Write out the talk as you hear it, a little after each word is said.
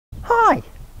Hi,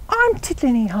 I'm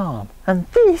Titli and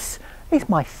this is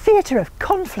my theatre of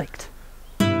conflict.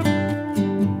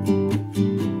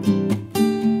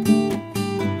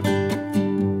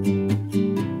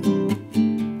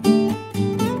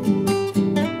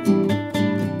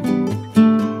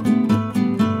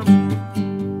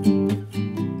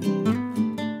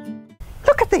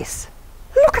 Look at this!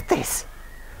 Look at this!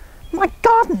 My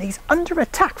garden is under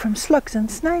attack from slugs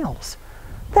and snails.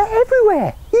 They're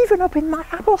everywhere, even up in my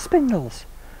apple spindles.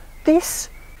 This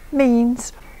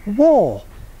means war.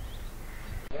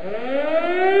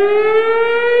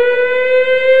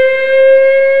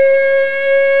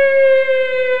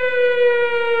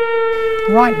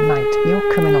 Right, mate,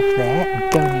 you're coming off there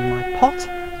and going in my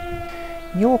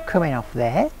pot. You're coming off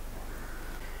there.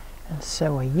 And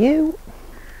so are you.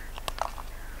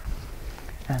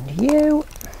 And you.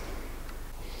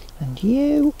 And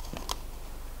you.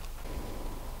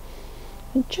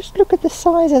 And just look at the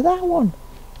size of that one.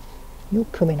 You're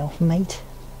coming off, mate.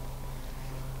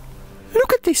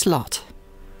 Look at this lot.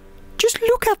 Just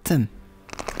look at them.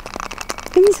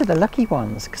 These are the lucky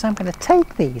ones, because I'm going to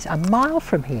take these a mile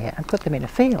from here and put them in a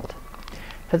field.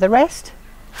 For the rest,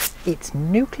 it's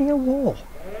nuclear war.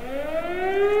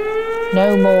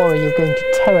 No more are you going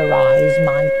to terrorise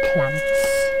my plants.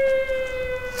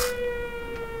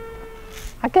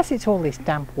 I guess it's all this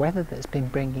damp weather that's been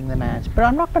bringing them out, but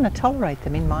I'm not going to tolerate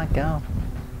them in my garden.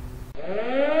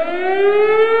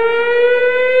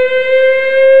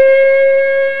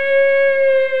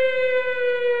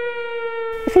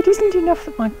 If it isn't enough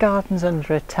that my garden's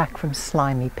under attack from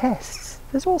slimy pests,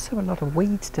 there's also a lot of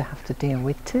weeds to have to deal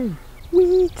with too.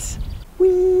 Weeds!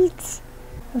 Weeds!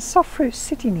 And Soft Fruit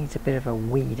City needs a bit of a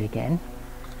weed again.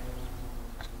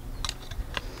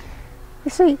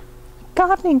 You see,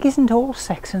 gardening isn't all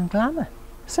sex and glamour.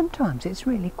 Sometimes it's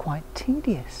really quite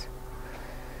tedious.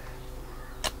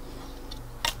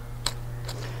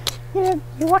 You know,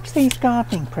 you watch these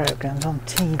gardening programmes on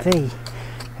TV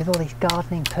with all these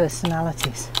gardening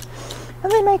personalities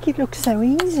and they make it look so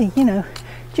easy, you know.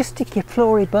 Just stick your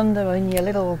floribunda in your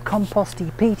little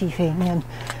composty peaty thing and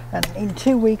in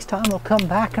 2 weeks' time I'll come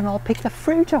back and I'll pick the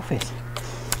fruit off it.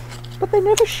 But they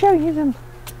never show you them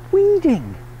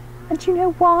weeding. And do you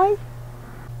know why?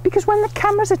 Because when the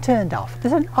cameras are turned off,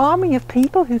 there's an army of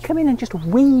people who come in and just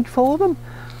weed for them.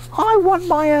 I want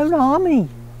my own army.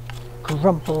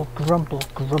 Grumble, grumble,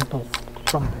 grumble,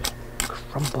 grumble,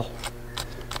 grumble.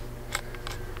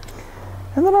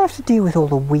 And then I have to deal with all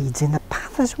the weeds in the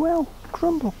path as well.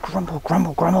 Grumble, grumble,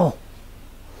 grumble, grumble.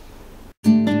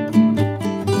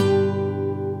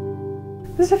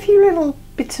 There's a few little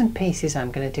bits and pieces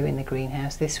I'm going to do in the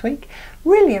greenhouse this week,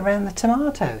 really around the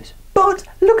tomatoes. But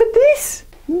look at this!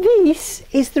 This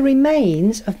is the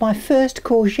remains of my first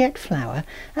courgette flower,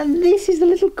 and this is the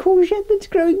little courgette that's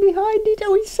growing behind it.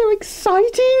 Oh, it's so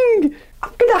exciting!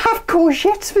 I'm going to have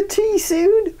courgettes for tea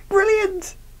soon.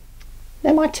 Brilliant!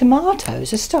 Now my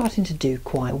tomatoes are starting to do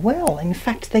quite well. In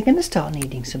fact, they're going to start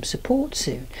needing some support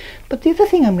soon. But the other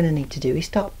thing I'm going to need to do is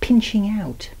start pinching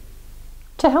out.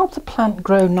 To help the plant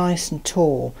grow nice and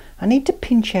tall, I need to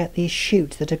pinch out these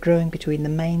shoots that are growing between the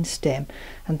main stem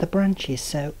and the branches.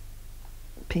 So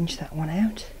pinch that one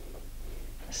out.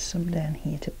 There's some down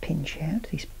here to pinch out,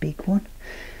 this big one.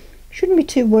 Shouldn't be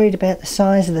too worried about the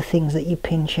size of the things that you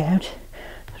pinch out.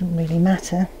 Doesn't really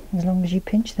matter as long as you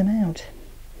pinch them out.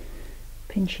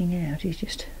 Pinching out is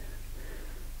just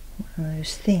one of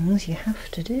those things you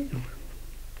have to do.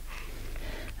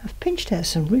 I've pinched out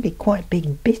some really quite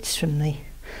big bits from the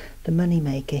money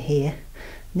maker here,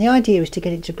 and the idea is to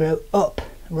get it to grow up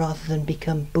rather than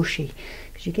become bushy,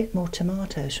 because you get more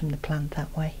tomatoes from the plant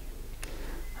that way.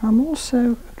 I'm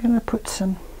also going to put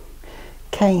some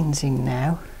canes in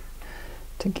now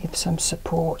to give some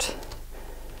support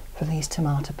for these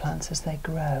tomato plants as they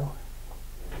grow.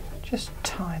 Just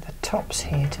tie the tops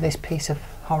here to this piece of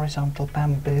horizontal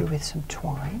bamboo with some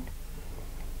twine,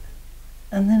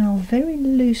 and then I'll very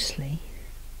loosely,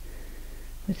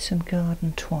 with some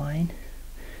garden twine,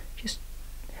 just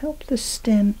help the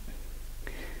stem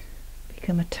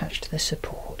become attached to the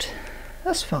support.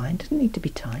 That's fine, doesn't need to be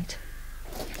tight.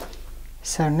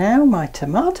 So now my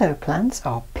tomato plants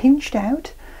are pinched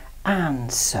out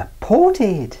and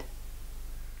supported.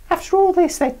 After all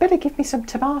this, they'd better give me some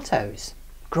tomatoes.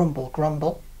 Grumble,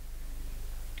 grumble.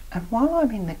 And while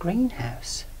I'm in the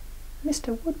greenhouse,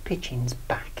 Mr. Woodpigeon's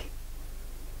back.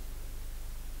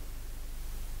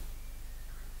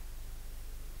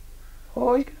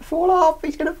 Oh, he's going to fall off,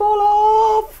 he's going to fall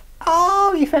off.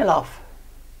 Oh, he fell off.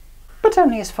 But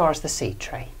only as far as the seed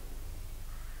tray.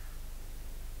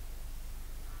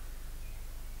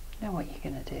 Now what are you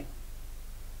going to do?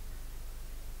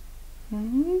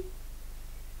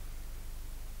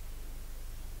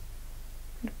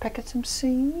 Peck at some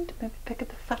seed, maybe peck at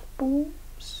the fat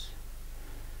balls.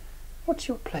 What's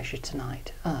your pleasure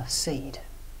tonight? Ah, seed.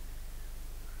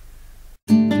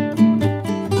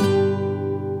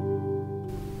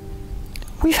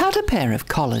 We've had a pair of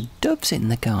collared doves in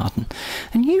the garden,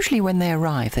 and usually when they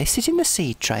arrive they sit in the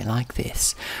seed tray like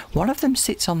this. One of them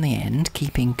sits on the end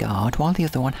keeping guard while the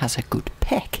other one has a good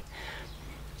peck.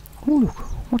 Oh look,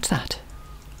 what's that?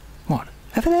 What?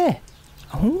 Over there?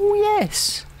 Oh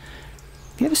yes!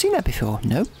 Have you ever seen that before?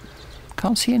 Nope.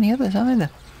 Can't see any others either.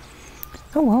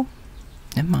 Oh well,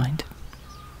 never mind.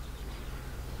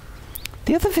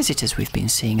 The other visitors we've been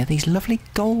seeing are these lovely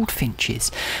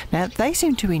goldfinches. Now, they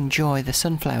seem to enjoy the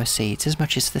sunflower seeds as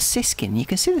much as the siskin. You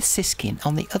can see the siskin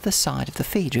on the other side of the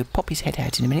feeder. He'll pop his head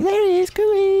out in a minute. There he is,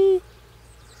 cooey!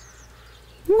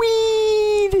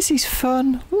 Whee! This is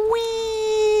fun.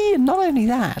 Whee! And not only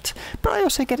that, but I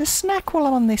also get a snack while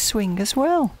I'm on this swing as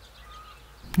well.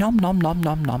 Nom nom nom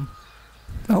nom nom.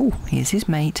 Oh, here's his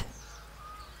mate.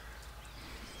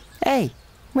 Hey,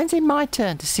 when's it my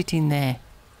turn to sit in there?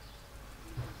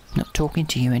 Not talking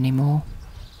to you anymore.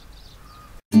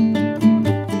 And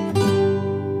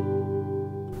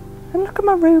look at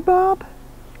my rhubarb.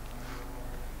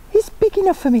 He's big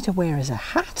enough for me to wear as a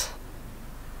hat.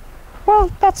 Well,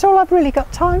 that's all I've really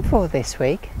got time for this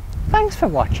week. Thanks for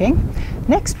watching.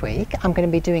 Next week I'm going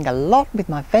to be doing a lot with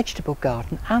my vegetable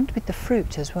garden and with the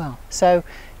fruit as well. So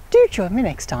do join me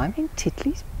next time in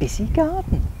Titli's busy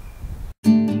garden.